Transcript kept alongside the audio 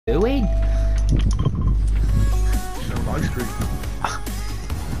doing? No ice cream.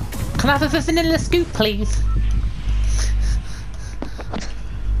 Can I have a vanilla scoop, please?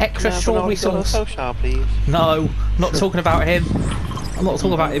 Extra strawberry sauce. Please. No, not talking about him. I'm not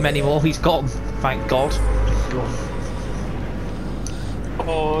talking about him anymore. He's gone. Thank God.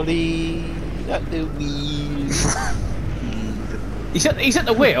 Ollie at the wheel. He's at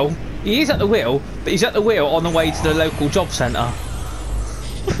the wheel. He is at the wheel, but he's at the wheel on the way to the local job centre.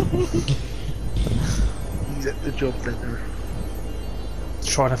 He's at the job centre.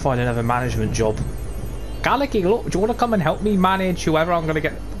 Trying to find another management job. Galaxy, look, do you want to come and help me manage whoever I'm going to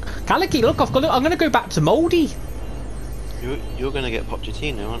get? Galaxy, look, I'm going to go back to Mouldy. You're going to get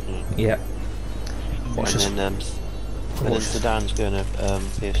Pochettino, aren't you? Yeah. And then Sedan's going to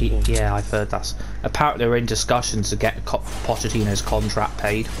PSG. Yeah, I've heard that. Apparently they're in discussions to get Pochettino's contract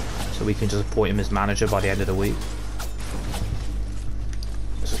paid, so we can just appoint him as manager by the end of the week.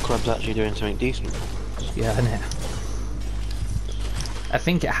 So the club's actually doing something decent. Yeah, isn't it? I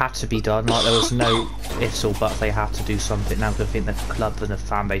think it had to be done. Like there was no ifs or buts. They had to do something now. Because I think the club and the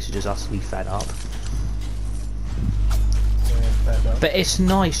fan base are just utterly fed up. But it's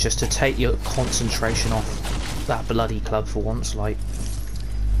nice just to take your concentration off that bloody club for once. Like,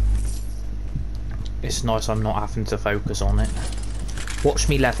 it's nice I'm not having to focus on it. Watch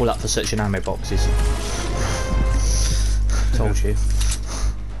me level up for such an ammo boxes. Told you.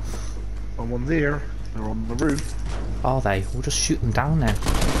 Someone's here. They're on the roof. Are they? We'll just shoot them down then.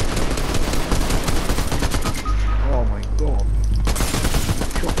 Oh my God.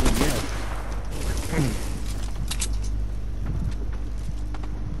 Shot me dead.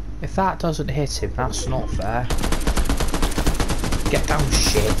 If that doesn't hit him, that's not fair. Get down,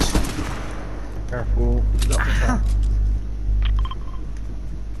 shit. Careful.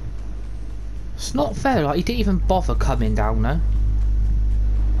 It's not fair, like, he didn't even bother coming down there.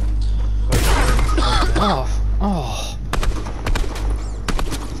 Oh.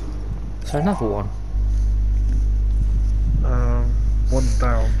 So another one. One's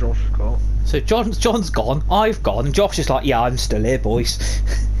down, Josh got. So John's gone, I've gone, and Josh is like, yeah, I'm still here, boys.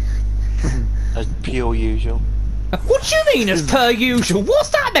 As pure usual. What do you mean as per usual? What's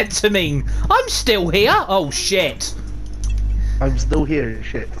that meant to mean? I'm still here? Oh shit. I'm still here,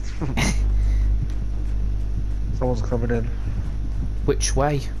 shit. Someone's coming in. Which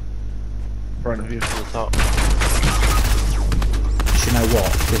way? Front of you. On the top. You know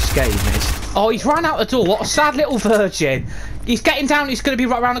what? This game is... Oh, he's ran out the door. What a sad little virgin. He's getting down. He's going to be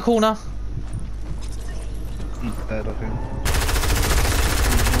right around the corner. He's dead, I think.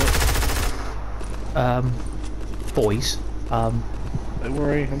 Boys. Don't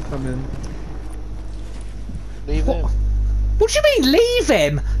worry, I'm coming. Leave him. What do you mean, leave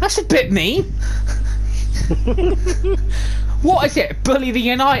him? That's a bit mean. What is it? Bully the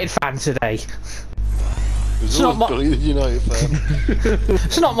United fan today? It's not my United fan.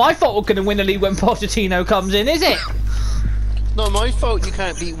 It's not my fault we're going to win the league when Pochettino comes in, is it? It's not my fault you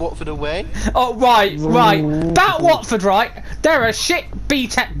can't beat Watford away. Oh, right. That Watford, right? They're a shit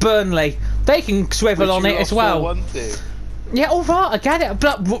B-Tech Burnley. They can swivel on it as well. Yeah, alright, I get it.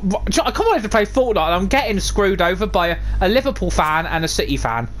 But I come on here to play Fortnite and I'm getting screwed over by a Liverpool fan and a City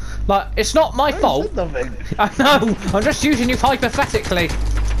fan. Like, it's not my fault. I know, I'm just using you hypothetically.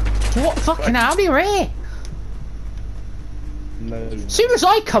 What fucking hell, you're here? No. As soon as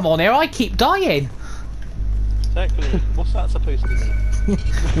I come on here, I keep dying. Exactly. What's that supposed to mean?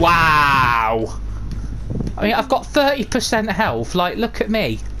 Wow. I mean, I've got 30% health. Like, look at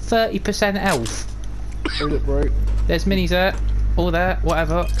me. 30% health. Hold it, bro. There's minis there. All there.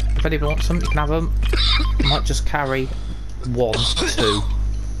 Whatever. If anyone wants them, you can have them. I might just carry 1, 2.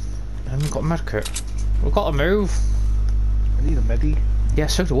 I haven't got a medkit. We've got to move. I need a medi. Yeah,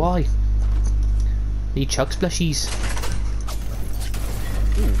 so do I. Need chug splashies.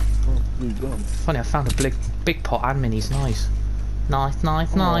 Blue gun. Funny, I found a big pot and minis. Nice.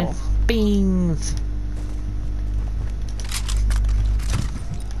 Nice. Beans.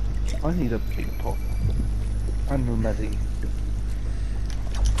 I need a big pot. And a medi.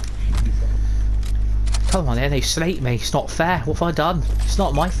 Come on, they slate me. It's not fair. What have I done? It's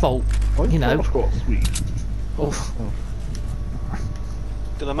not my fault. Oh, you know. Got sweet. Oh.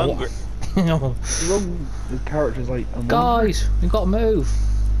 Because I'm hungry. The character's like... Guys, we've got to move.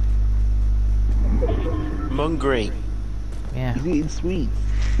 I'm hungry. Yeah. He's eating sweets.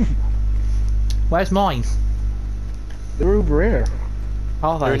 Where's mine? They're over here.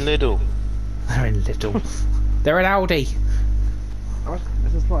 Are they? They're in Lidl. They're in Lidl. They're in Aldi.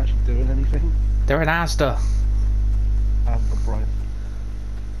 This is not actually doing anything. They're in Asda. And the price.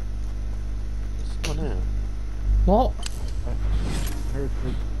 Oh no. What?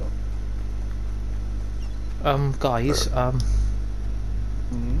 Guys,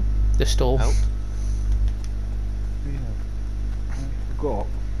 Mm-hmm. the storm. Help. Yeah. I forgot.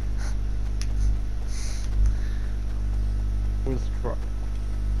 Where's the truck?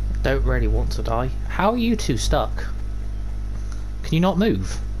 Don't really want to die. How are you two stuck? Can you not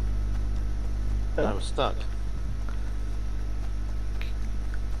move? I was stuck.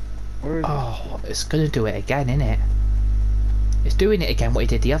 Where is Oh, it's gonna do it again, innit? It's doing it again what it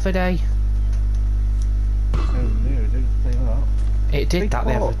did the other day. it? Oh no, don't say that. It did Big that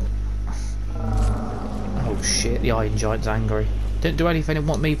the other... pot. Oh shit, the Iron Giant's angry. Didn't do anything, it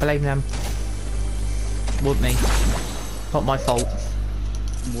wasn't me, blame them. Wasn't me. Not my fault.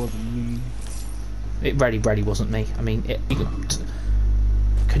 Wasn't me. It really wasn't me. I mean,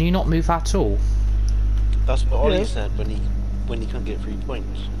 can you not move at all? That's what Ollie Yeah. said when he couldn't get 3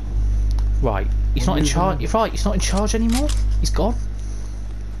 points. Right, he's Well, not in moving charge. on. You're right, he's not in charge anymore. He's gone.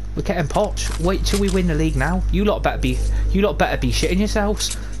 We're getting poached. Wait till we win the league now. You lot better be shitting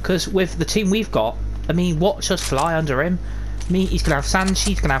yourselves. Because with the team we've got, I mean, watch us fly under him. I mean, he's gonna have Sanchi,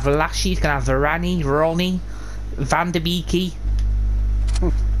 he's gonna have Lashy, he's gonna have Varane, Ronnie, Van der Beek.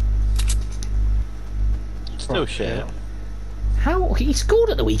 Still shit. How he scored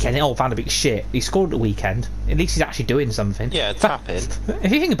at the weekend? Oh, Van der Beek shit. He scored at the weekend. At least he's actually doing something. Yeah, tapping.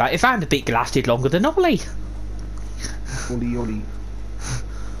 If you think about it, Van der Beek lasted longer than Ollie. Ollie.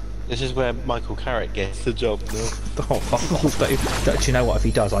 This is where Michael Carrick gets the job now. Oh, fuck off. But you know what? If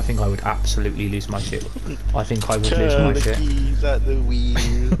he does, I think I would absolutely lose my shit. I think I would lose my shit. Keys at the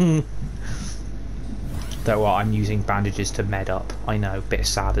wheel. Though I'm using bandages to med up. I know, bit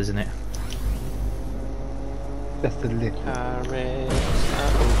sad, isn't it? That's the lip. Carrick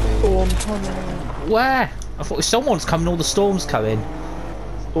at the wheel. Storm coming. Where? I thought someone's coming. All the storms coming.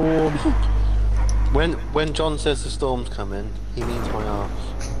 Storm. When John says the storm's coming, he means my arse.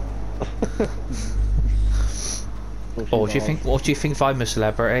 What do you think? What do you think if I'm a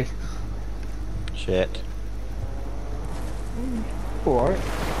celebrity? Shit. Alright.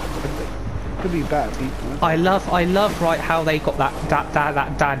 Could be bad people. I love right how they got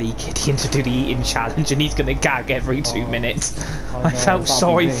that Danny Gideon to do the eating challenge, and he's gonna gag every 2 minutes. I I know, felt that'd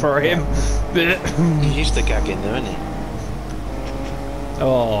sorry be me, for him. He used to gag in there, isn't he?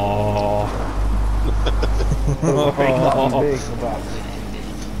 Oh. That'd be big about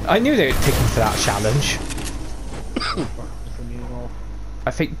I knew they would pick him for that challenge.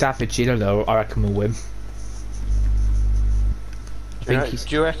 I think David Ginola, I reckon, will win. Do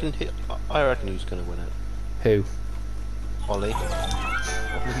you reckon I reckon who's going to win it? Who? Ollie.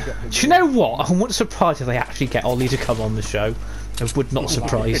 Do you know what? I wouldn't surprised if they actually get Ollie to come on the show. It would not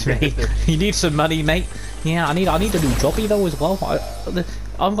surprise me. You need some money, mate. Yeah, I need a new jobby though as well.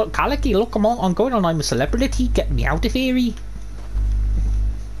 I've got Calicky. Look, I'm going on. I'm a celebrity. Get me out of here.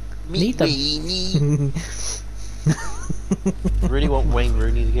 Need them. Really want Wayne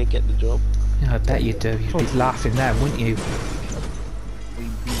Rooney to get the job. Yeah, I bet you do. You'd be laughing there, wouldn't you?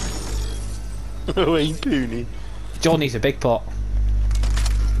 Wayne Rooney. John needs a big pot.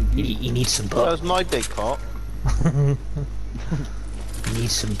 He needs some That put. was my big pot. He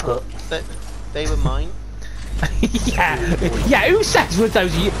needs some put. They were mine. Yeah. Who says with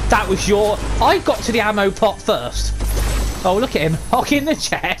those? That was your. I got to the ammo pot first. Oh, look at him hogging the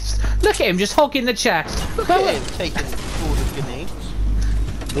chest. Look at him just hogging the chest. Look at him taking all the grenades.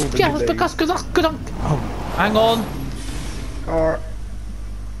 Yeah, it's because that's good. Oh, hang on. Car.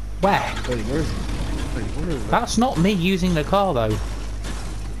 Where? Wait, where is it? Wait, where is it? That's not me using the car though.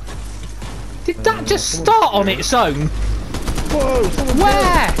 Did that just start on its own? Whoa, someone's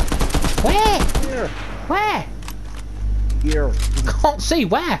Where? Where? there. Where? Here. Can't see.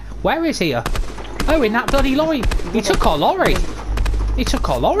 Where? Where is he? Oh, in that bloody lorry. He took our lorry. He took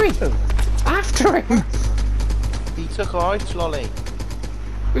our lorry. After him. He took our ice lolly.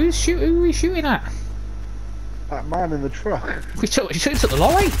 Who are we shooting at? That man in the truck. We took the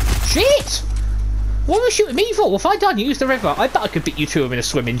lorry. Shit! What were you shooting me for? If I done use the river, I bet I could beat you two in a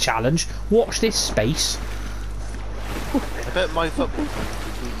swimming challenge. Watch this space. I bet my football team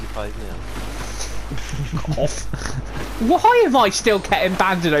could beat you 5-0. Off. Why am I still getting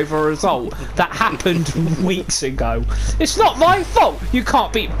banded over a result that happened weeks ago? It's not my fault. You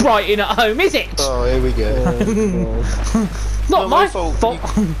can't beat Brighton at home, is it? Oh, here we go. Not my fault.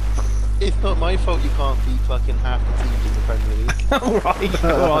 It's not my fault you can't beat fucking half the teams in the Premier League.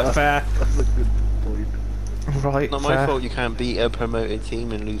 Alright, fair. That's a good point. Right, It's not my fault you can't beat a promoted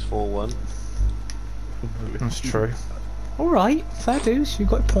team and lose 4-1. That's true. Alright, fair dues. You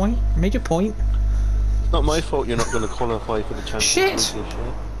got a point. Made your point. It's not my fault you're not going to qualify for the Champions Shit. League this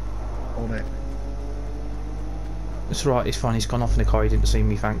year. On it. It's right, it's fine, he's gone off in the car, he didn't see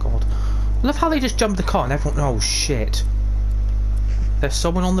me, thank God. I love how they just jumped the car and everyone... Oh shit. There's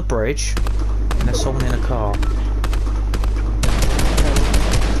someone on the bridge, and there's someone in a car.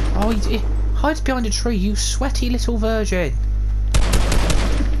 Oh, he hides behind a tree, you sweaty little virgin.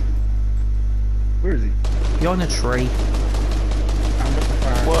 Where is he? Behind a tree.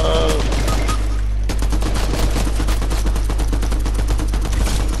 Whoa!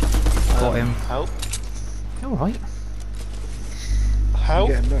 Got him. Help? Alright. Help?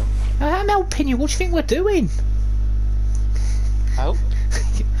 Getting down. I'm helping you, what do you think we're doing? Help?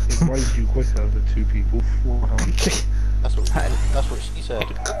 It rides you quicker than two people. Wow. That's what she said.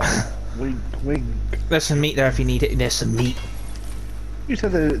 Wink, wink. There's some meat there if you need it, there's some meat. You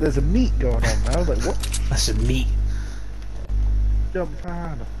said there's a meat going on now. Like what? There's some meat. Jump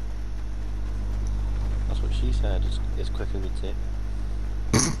pad. That's what she said. It's quicker with tip.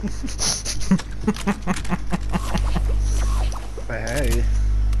 Hey.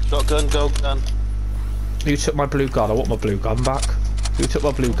 Shotgun, gold gun. Who took my blue gun? I want my blue gun back. Who took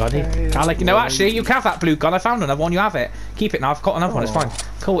my blue gun? Okay, Alec, no, actually, you can have that blue gun. I found another one. You have it. Keep it now. I've got another one. It's fine.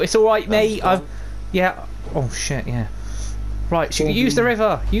 Cool. It's all right, mate. Yeah. Oh shit. Yeah. Right. So use the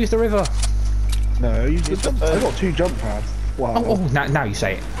river. Use the river. No, you just I got 2 jump pads. Wow. Oh, now you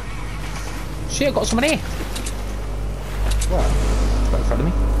say it. Shit, I've got someone here. Wow. Right in front of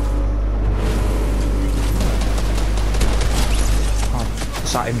me. Oh,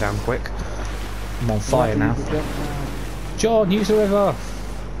 sat him down quick. I'm on fire now. John, use the river.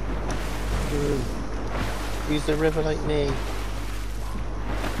 Use the river like me.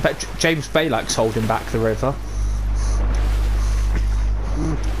 Bet James Bay likes holding back the river.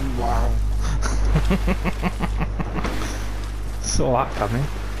 Wow. Saw that coming.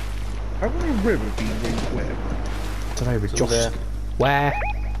 How many rivers do you really swim? Don't know, with It's all Josh. there. Where?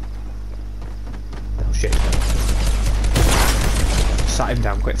 Oh shit. Sat him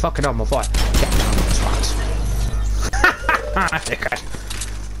down quick. Fucking on my fire. Get down, twat. Dickhead.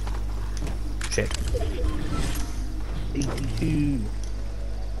 Shit. 82.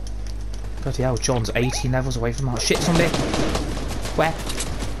 Bloody hell, John's 18 levels away from our shit. Somebody. Where?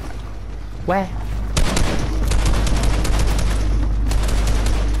 Where?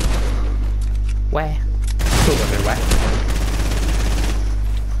 Where? Still don't know where.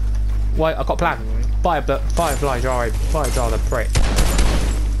 Wait, I've got a plan. Firefly jar the prick.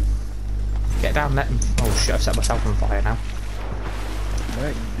 Get down, let him. Oh shit, I've set myself on fire now.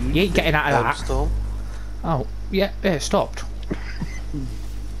 Right, You ain't getting out of that. Storm. Oh, yeah, it stopped.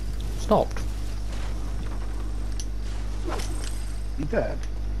 Stopped. You dead?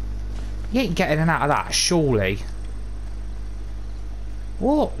 You ain't getting out of that, surely.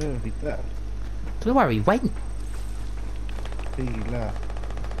 What? Yeah, he's dead. Don't know where he went. He left.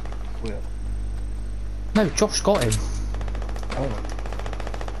 Well. No, Josh got him. Oh.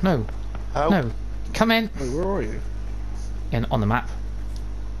 No. Help. No. Come in. Wait, where are you? On the map.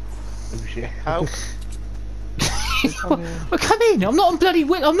 Oh shit. Help. Come in. Well, come in. I'm not on bloody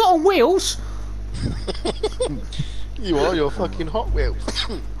wheel. I'm not on wheels. You are your fucking Hot Wheels.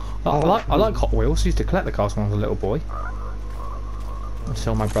 I like Hot Wheels. I used to collect the cars when I was a little boy.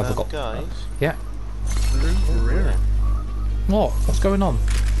 Until my brother got. Guys. Yeah. Yeah. What? What's going on?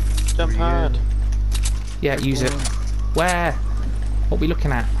 Jump hard. Yeah, use it. Where? What are we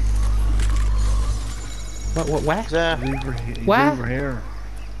looking at? Where? There. He's Where? over here.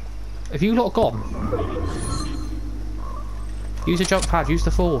 Have you lot gone? Use a jump pad. Use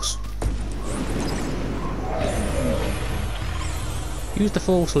the force. Use the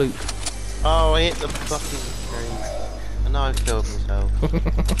force, Luke. Oh, I hit the fucking tree. And now I've killed myself.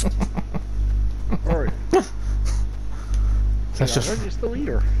 Alright. That's Yeah, just. you're still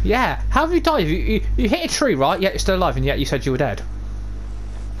here. Yeah. How have you died? You hit a tree, right? Yet you're still alive, and yet you said you were dead.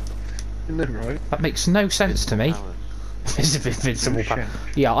 Isn't that right? That makes no sense to me. Invincible power.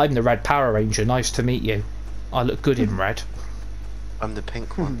 Yeah, I'm the Red Power Ranger. Nice to meet you. I look good in red. I'm the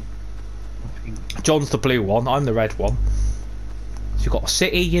pink one. John's the blue one. I'm the red one. So you've got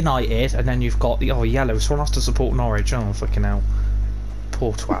City United, and then you've got the yellow. Someone has to support Norwich. Oh fucking hell!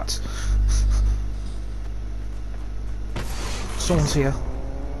 Poor twats. Someone's here.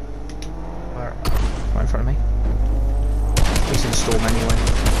 Where? Right in front of me. He's in the storm anyway.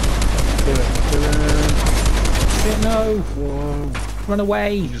 Shit, no! Whoa. Run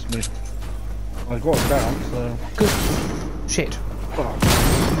away! You just missed. I got it down, so. Good. Shit. Fuck.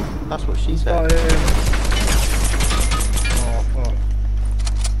 That's what she said. Oh, fuck.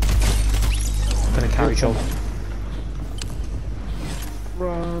 I'm gonna carry John.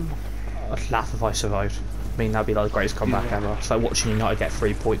 Run. I'd laugh if I survived. I mean, that'd be like the greatest comeback ever. It's like watching United get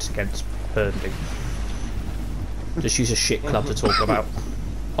 3 points against Burnley. Just use a shit club to talk about.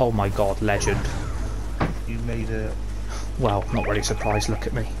 Oh my god, legend. You made it. Well, not really surprised, look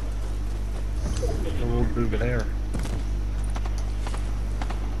at me. You're all moving air.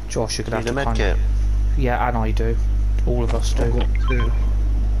 Josh, you're gonna Need have a to med kind kit. of... Yeah, and I do. All of us do. I've got 2.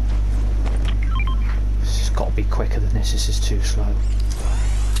 This has got to be quicker than this. This is too slow.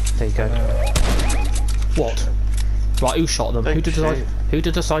 There you go. What? Right, who shot them? Don't shoot. Who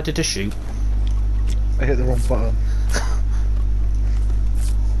decided to shoot? I hit the wrong button.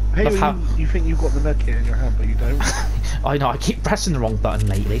 Hey, Love how- you think you've got the med kit in your hand, but you don't. I know, I keep pressing the wrong button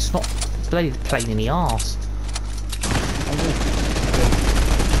lately. It's not bloody plain in the arse.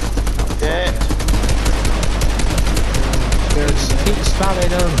 Dead. Keep spamming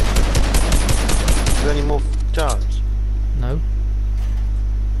them. Is there any more charms? No,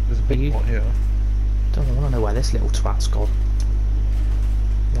 There's a big you- one here. don't want to know where this little twat's gone.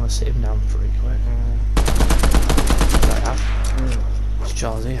 I want to sit him down pretty quick. I have. It's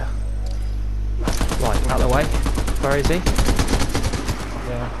Charles here. Right, out of the way. Where is he?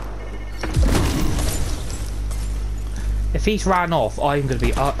 Yeah. If he's ran off, I'm going to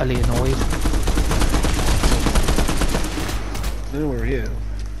be utterly annoyed. I know where he is.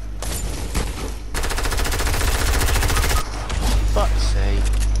 Fuck's sake.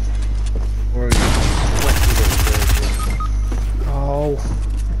 Where are you? Lucky little virgin. Oh.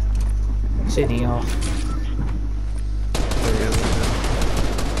 It's in here. There he is.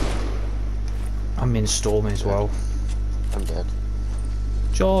 I'm in storm as well. I'm dead.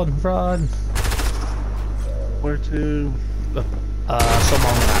 John, run! Where to?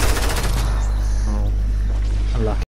 Someone that. Oh. Unlucky.